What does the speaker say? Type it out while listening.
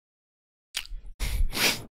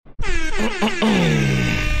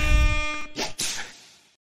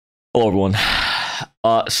Hello everyone.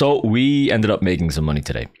 So we ended up making some money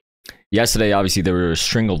today. Yesterday, obviously, there were a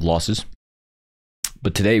string of losses,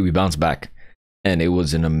 but today we bounced back, and it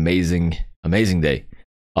was an amazing day.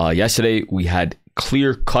 Yesterday we had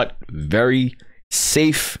clear-cut, very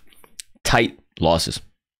safe, tight losses.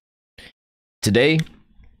 Today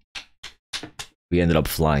we ended up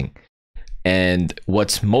flying, and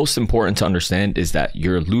what's most important to understand is that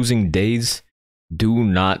your losing days do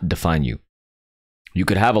not define you. You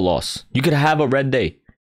could have a loss. You could have a red day.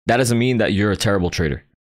 That doesn't mean that you're a terrible trader.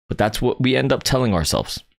 But that's what we end up telling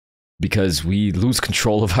ourselves, because we lose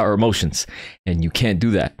control of our emotions, and you can't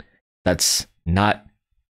do that. That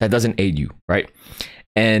doesn't aid you, right?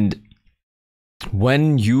 And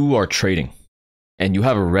when you are trading and you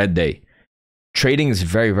have a red day, trading is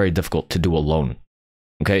very, very difficult to do alone.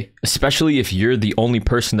 Okay? Especially if you're the only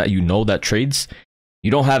person that you know that trades,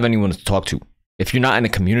 you don't have anyone to talk to. If you're not in a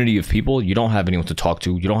community of people, you don't have anyone to talk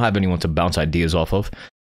to. You don't have anyone to bounce ideas off of.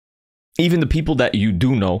 Even the people that you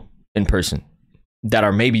do know in person that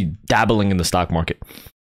are maybe dabbling in the stock market,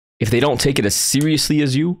 if they don't take it as seriously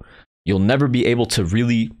as you, you'll never be able to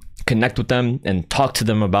really connect with them and talk to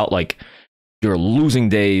them about like your losing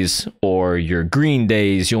days or your green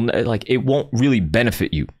days. It won't really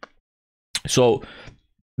benefit you. So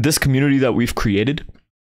this community that we've created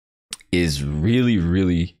is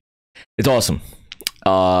really, it's awesome.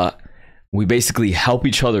 We basically help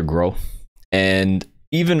each other grow, and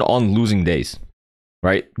even on losing days,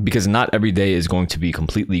 right? Because not every day is going to be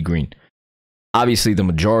completely green. Obviously, the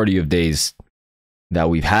majority of days that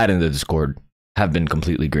we've had in the Discord have been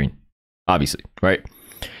completely green, obviously, right?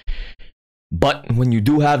 But when you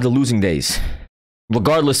do have the losing days,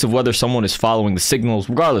 regardless of whether someone is following the signals,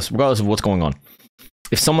 regardless of what's going on,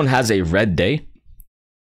 if someone has a red day,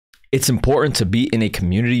 it's important to be in a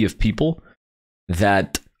community of people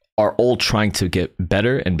that are all trying to get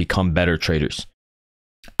better and become better traders.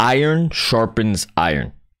 Iron sharpens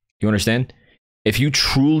iron. You understand? If you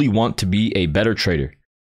truly want to be a better trader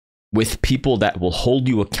with people that will hold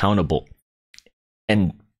you accountable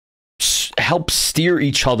and help steer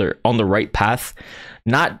each other on the right path,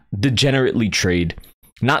 not degenerately trade,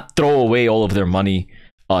 not throw away all of their money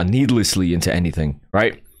needlessly into anything,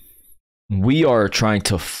 right? We are trying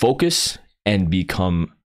to focus and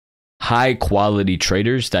become high quality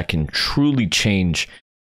traders that can truly change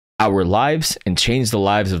our lives and change the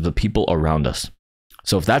lives of the people around us.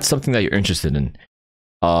 So if that's something that you're interested in,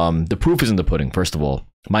 the proof is in the pudding. First of all,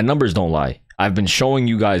 my numbers don't lie. I've been showing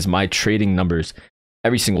you guys my trading numbers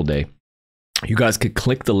every single day. You guys could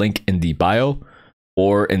click the link in the bio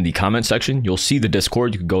or in the comment section. You'll see the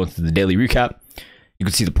Discord. You can go into the daily recap. You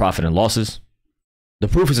can see the profit and losses. The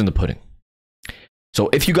proof is in the pudding. So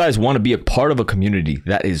if you guys want to be a part of a community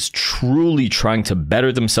that is truly trying to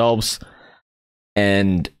better themselves,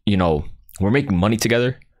 and we're making money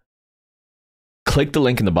together, click the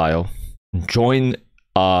link in the bio, join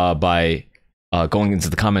by going into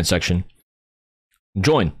the comment section,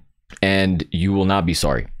 join, and you will not be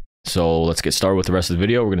sorry. So let's get started with the rest of the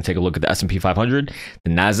video. We're going to take a look at the SP 500,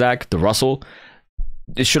 the NASDAQ, the Russell.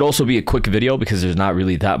 This should also be a quick video because there's not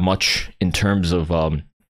really that much in terms of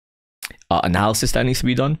analysis that needs to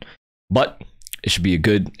be done, but it should be a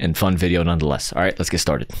good and fun video nonetheless. All right, let's get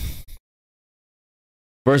started.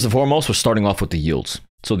 First and foremost, we're starting off with the yields.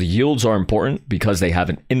 So the yields are important because they have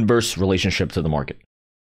an inverse relationship to the market.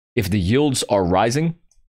 If the yields are rising,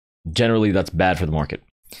 generally that's bad for the market.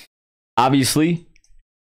 Obviously,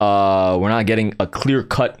 we're not getting a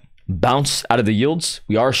clear-cut bounce out of the yields.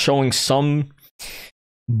 We are showing some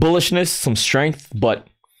bullishness, some strength, but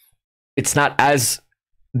it's not as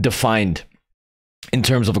defined in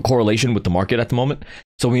terms of a correlation with the market at the moment.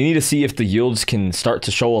 So we need to see if the yields can start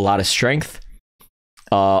to show a lot of strength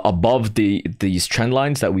above these trend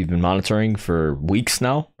lines that we've been monitoring for weeks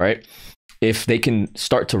now, right? If they can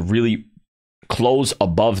start to really close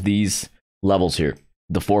above these levels here,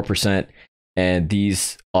 the 4% and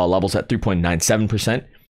these levels at 3.97%,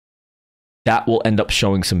 that will end up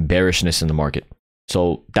showing some bearishness in the market.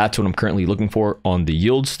 So that's what I'm currently looking for on the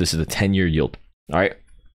yields. This is a 10-year yield. All right.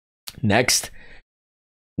 Next,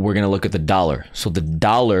 we're going to look at the dollar. So the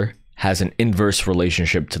dollar has an inverse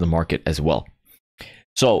relationship to the market as well.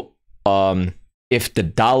 So if the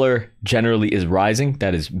dollar generally is rising,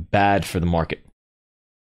 that is bad for the market.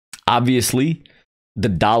 Obviously, the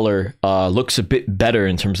dollar looks a bit better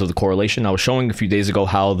in terms of the correlation. I was showing a few days ago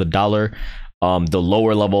how the dollar, the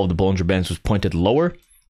lower level of the Bollinger Bands was pointed lower,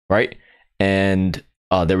 right? And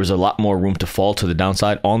there was a lot more room to fall to the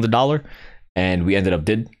downside on the dollar. And we ended up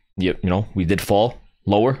we did fall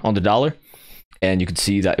lower on the dollar. And you can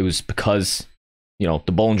see that it was because, you know,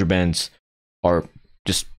 the Bollinger Bands are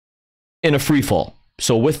just in a free fall.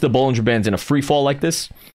 So with the Bollinger Bands in a free fall like this,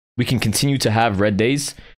 we can continue to have red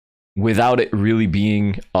days without it really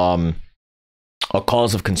being a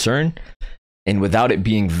cause of concern and without it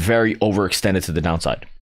being very overextended to the downside.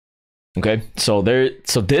 Okay, so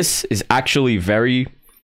this is actually very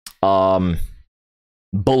bullish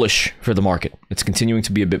for the market. It's continuing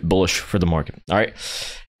to be a bit bullish for the market. All right,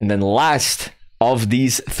 and then last of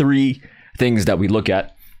these three things that we look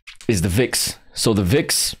at is the VIX. So the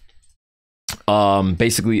VIX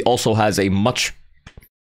basically also has a much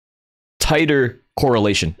tighter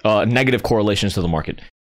correlation, negative correlations to the market.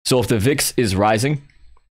 So if the VIX is rising,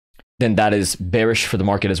 then that is bearish for the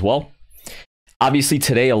market as well. Obviously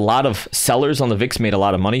today, a lot of sellers on the VIX made a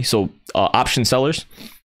lot of money. So option sellers,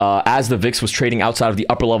 as the VIX was trading outside of the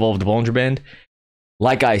upper level of the Bollinger Band,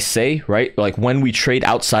 like I say, right? Like when we trade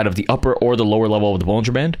outside of the upper or the lower level of the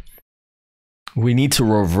Bollinger Band, we need to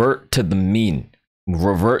revert to the mean,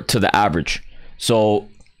 revert to the average. So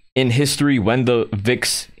in history, when the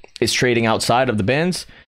VIX is trading outside of the bands,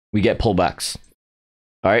 we get pullbacks.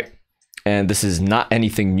 All right. And this is not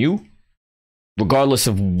anything new. Regardless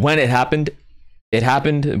of when it happened,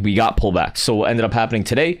 we got pullbacks. So what ended up happening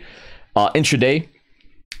today, intraday,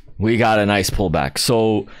 we got a nice pullback.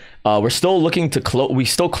 So we're still looking to close. We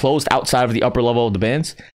still closed outside of the upper level of the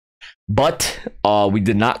bands, but we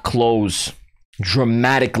did not close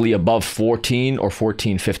dramatically above 14 or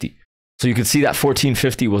 1450. So you can see that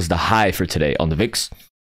 1450 was the high for today on the VIX.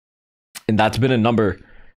 And that's been a number.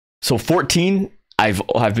 So 14,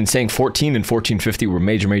 I've been saying 14 and 1450 were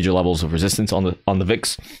major levels of resistance on the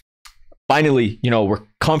VIX. Finally, you know, we're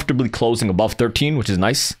comfortably closing above 13, which is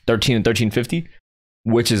nice. 13 and 1350,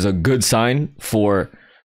 which is a good sign for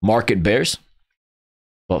market bears.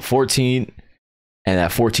 But 14 and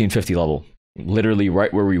that 1450 level, literally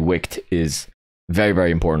right where we wicked, is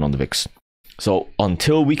very important on the VIX. So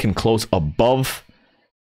until we can close above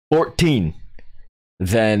 14,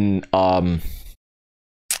 then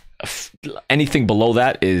anything below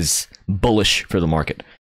that is bullish for the market.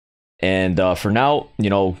 And for now, you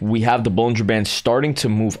know, we have the Bollinger Band starting to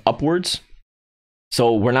move upwards.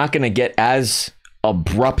 So we're not going to get as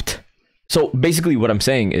abrupt. So basically what I'm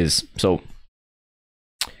saying is, so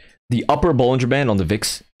the upper Bollinger Band on the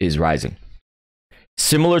VIX is rising.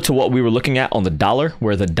 Similar to what we were looking at on the dollar,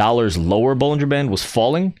 where the dollar's lower Bollinger Band was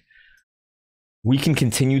falling, we can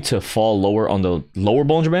continue to fall lower on the lower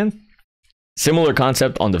Bollinger Band. Similar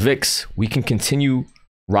concept on the VIX, we can continue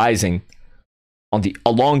rising on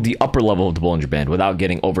along the upper level of the Bollinger Band without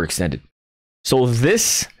getting overextended. So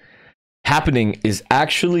this happening is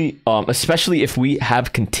actually, especially if we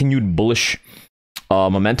have continued bullish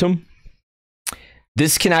momentum,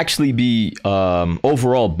 this can actually be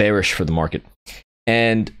overall bearish for the market.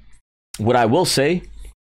 And what I will say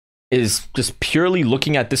is, just purely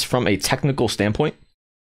looking at this from a technical standpoint,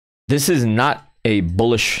 this is not a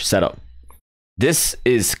bullish setup. This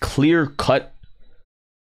is clear cut.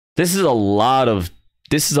 This is a lot of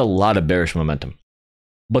bearish momentum.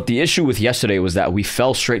 But the issue with yesterday was that we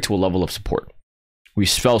fell straight to a level of support. We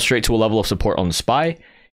fell straight to a level of support on the SPY,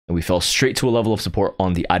 and we fell straight to a level of support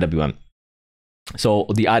on the IWM. So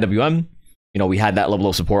the IWM, you know, we had that level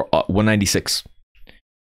of support at 196.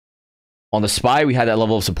 On the SPY, we had that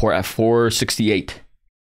level of support at 468,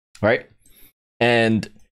 right? And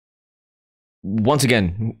once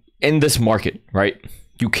again, in this market, right,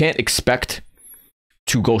 you can't expect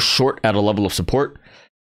to go short at a level of support,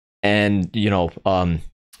 and, you know,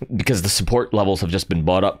 because the support levels have just been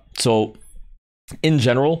bought up. So in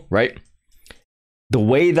general, right, the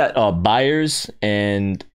way that buyers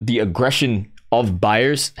and the aggression of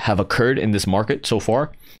buyers have occurred in this market so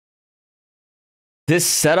far, this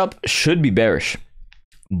setup should be bearish.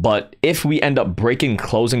 But if we end up breaking,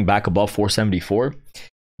 closing back above 474,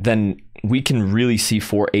 then we can really see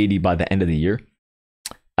 480 by the end of the year.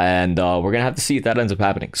 And we're going to have to see if that ends up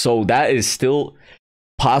happening. So that is still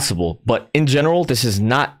possible. But in general, this is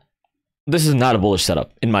not a bullish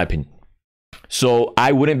setup, in my opinion. So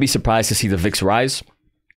I wouldn't be surprised to see the VIX rise.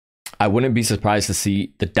 I wouldn't be surprised to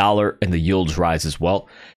see the dollar and the yields rise as well,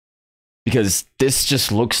 because this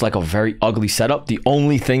just looks like a very ugly setup. The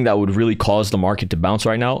only thing that would really cause the market to bounce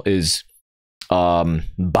right now is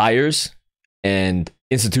buyers and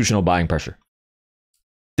institutional buying pressure.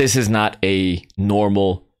 This is not a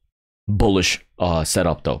normal bullish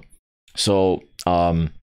setup though. So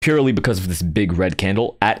purely because of this big red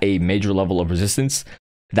candle at a major level of resistance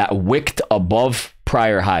that wicked above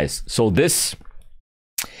prior highs. So this,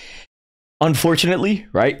 unfortunately,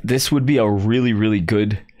 right, this would be a really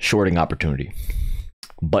good shorting opportunity.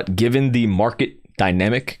 But given the market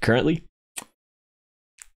dynamic currently,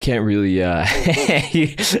 can't really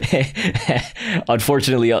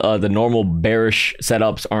unfortunately the normal bearish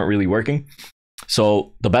setups aren't really working.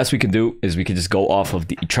 So the best we can do is we can just go off of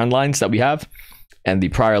the trend lines that we have and the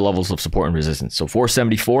prior levels of support and resistance. So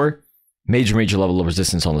 474, major level of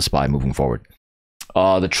resistance on the SPY moving forward.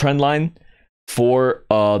 The trend line for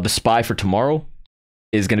the SPY for tomorrow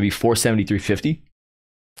is going to be 473.50,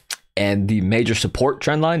 and the major support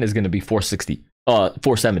trend line is going to be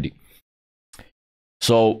 470.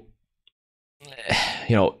 So,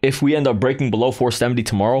 you know, if we end up breaking below 470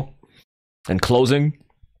 tomorrow and closing,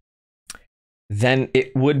 then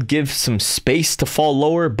it would give some space to fall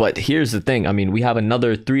lower. But here's the thing. I mean, we have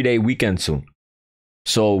another 3-day weekend soon.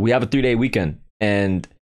 So we have a 3-day weekend, and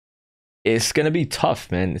it's going to be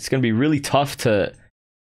tough, man. It's going to be really tough to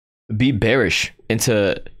be bearish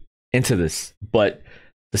into this. But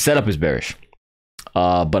the setup is bearish.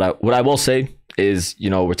 But what I will say is, you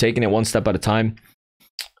know, we're taking it one step at a time.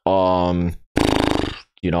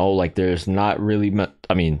 You know, like there's not really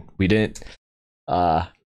I mean, we didn't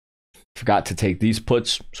forgot to take these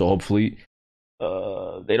puts, so hopefully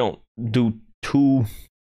they don't do too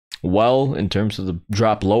well in terms of the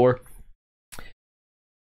drop lower.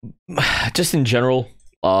 Just in general,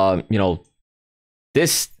 you know,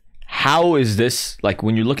 how is this, like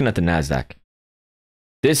when you're looking at the NASDAQ,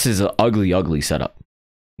 this is an ugly setup.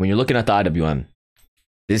 When you're looking at the IWM,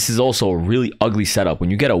 this is also a really ugly setup. When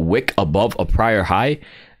you get a wick above a prior high,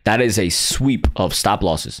 that is a sweep of stop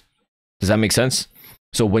losses. Does that make sense?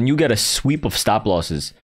 So when you get a sweep of stop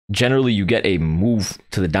losses, generally you get a move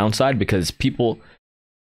to the downside because people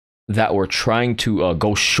that were trying to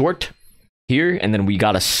go short here, and then we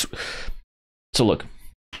got a... So look,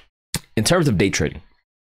 in terms of day trading,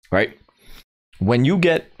 right? When you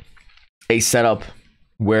get a setup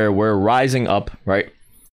where we're rising up, right?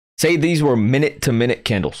 Say these were minute-to-minute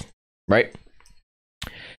candles, right?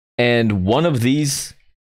 And one of these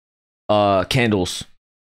candles,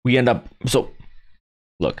 we end up... So,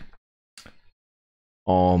 look.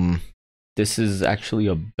 This is actually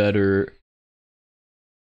a better...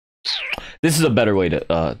 This is a better way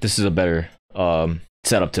to... this is a better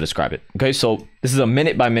setup to describe it. Okay, so this is a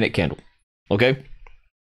minute-by-minute candle. Okay?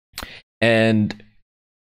 And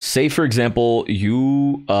say, for example,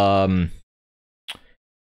 you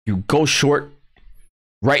go short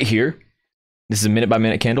right here. This is a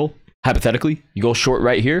minute-by-minute candle. Hypothetically, you go short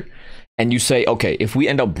right here, and you say, okay, if we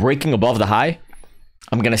end up breaking above the high,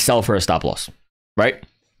 I'm going to sell for a stop loss, right?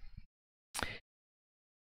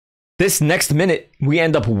 This next minute, we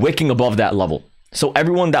end up wicking above that level. So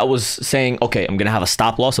everyone that was saying, okay, I'm going to have a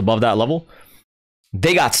stop loss above that level,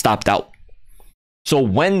 they got stopped out. So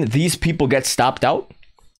when these people get stopped out,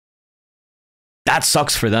 that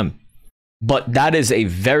sucks for them. But that is a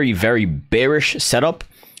very, very bearish setup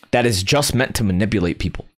that is just meant to manipulate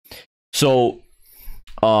people. So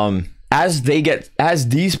as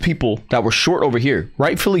these people that were short over here,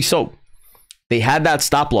 rightfully so, they had that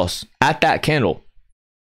stop loss at that candle.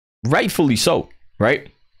 Rightfully so,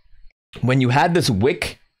 right? When you had this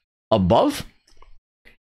wick above,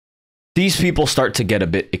 these people start to get a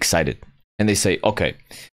bit excited. And they say, okay,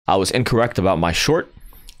 I was incorrect about my short.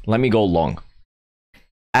 Let me go long.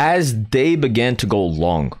 As they began to go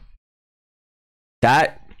long,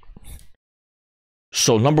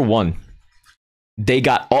 so number one, they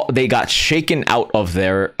got shaken out of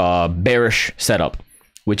their bearish setup,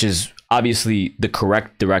 which is obviously the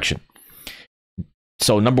correct direction.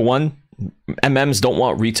 So number one, MMs don't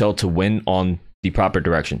want retail to win on the proper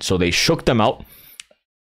direction. So they shook them out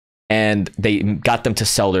and they got them to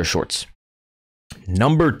sell their shorts.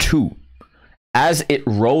 Number two, as it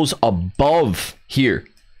rose above here,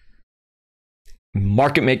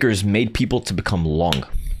 market makers made people to become long.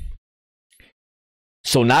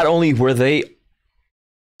 So not only were they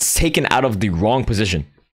taken out of the wrong position,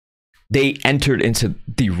 they entered into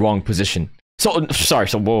the wrong position. So, sorry,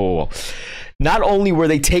 whoa. Not only were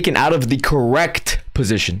they taken out of the correct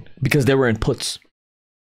position because they were in puts.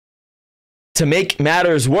 To make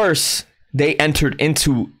matters worse, they entered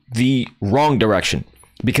into the wrong direction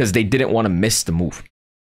because they didn't want to miss the move.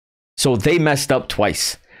 So they messed up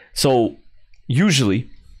twice. So usually,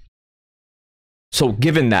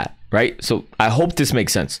 given that, right? So I hope this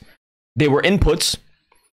makes sense. They were in puts.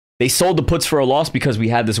 They sold the puts for a loss because we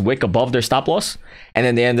had this wick above their stop loss. And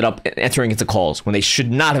then they ended up entering into calls when they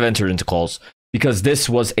should not have entered into calls because this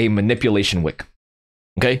was a manipulation wick.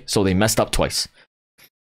 Okay, so they messed up twice.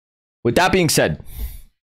 With that being said,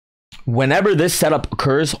 whenever this setup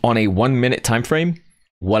occurs on a 1 minute time frame,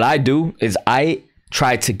 what I do is I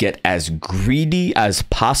try to get as greedy as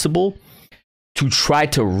possible to try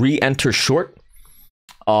to re-enter short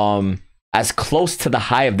as close to the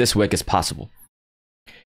high of this wick as possible.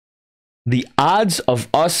 The odds of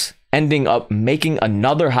us ending up making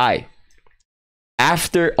another high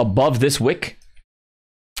after above this wick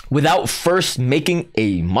without first making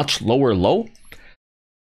a much lower low,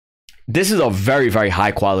 this is a very, very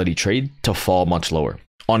high quality trade to fall much lower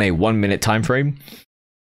on a 1 minute time frame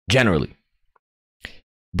generally.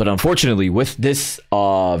 But unfortunately, with this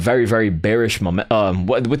very, very bearish moment,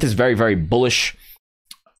 with this very, very bullish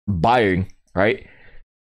buying, right,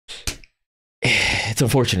 it's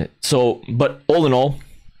unfortunate. So, but all in all,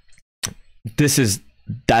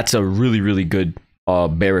 that's a really, really good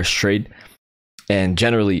bearish trade. And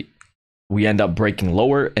generally, we end up breaking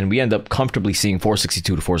lower and we end up comfortably seeing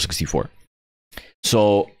 462 to 464.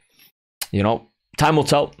 So, you know, time will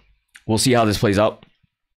tell. We'll see how this plays out.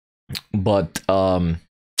 But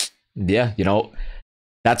yeah, you know,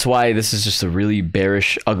 that's why this is just a really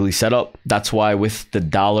bearish, ugly setup. That's why with the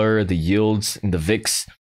dollar, the yields, and the VIX,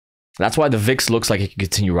 that's why the VIX looks like it can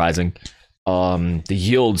continue rising. The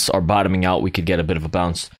yields are bottoming out. We could get a bit of a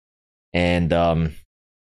bounce. And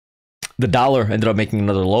the dollar ended up making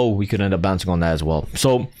another low. We could end up bouncing on that as well.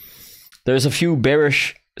 So there's a few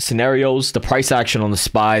bearish scenarios. The price action on the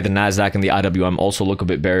SPY, the NASDAQ, and the IWM also look a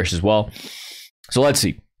bit bearish as well. So let's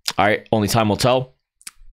see. All right, only time will tell.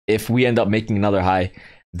 If we end up making another high,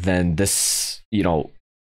 then this, you know,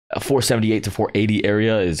 a 478 to 480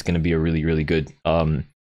 area is going to be a really, really good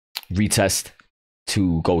retest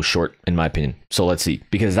to go short, in my opinion. So let's see,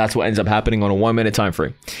 because that's what ends up happening on a 1 minute time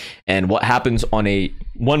frame. And what happens on a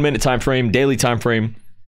 1 minute time frame, daily time frame,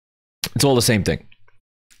 it's all the same thing.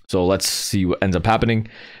 So let's see what ends up happening.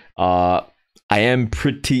 I am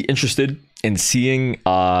pretty interested in seeing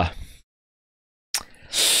how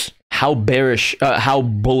bullish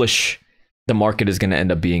the market is going to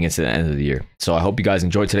end up being into the end of the year. So I hope you guys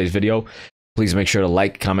enjoyed today's video. Please make sure to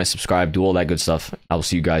like, comment, subscribe, do all that good stuff. I will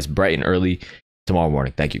see you guys bright and early tomorrow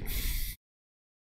morning. Thank you.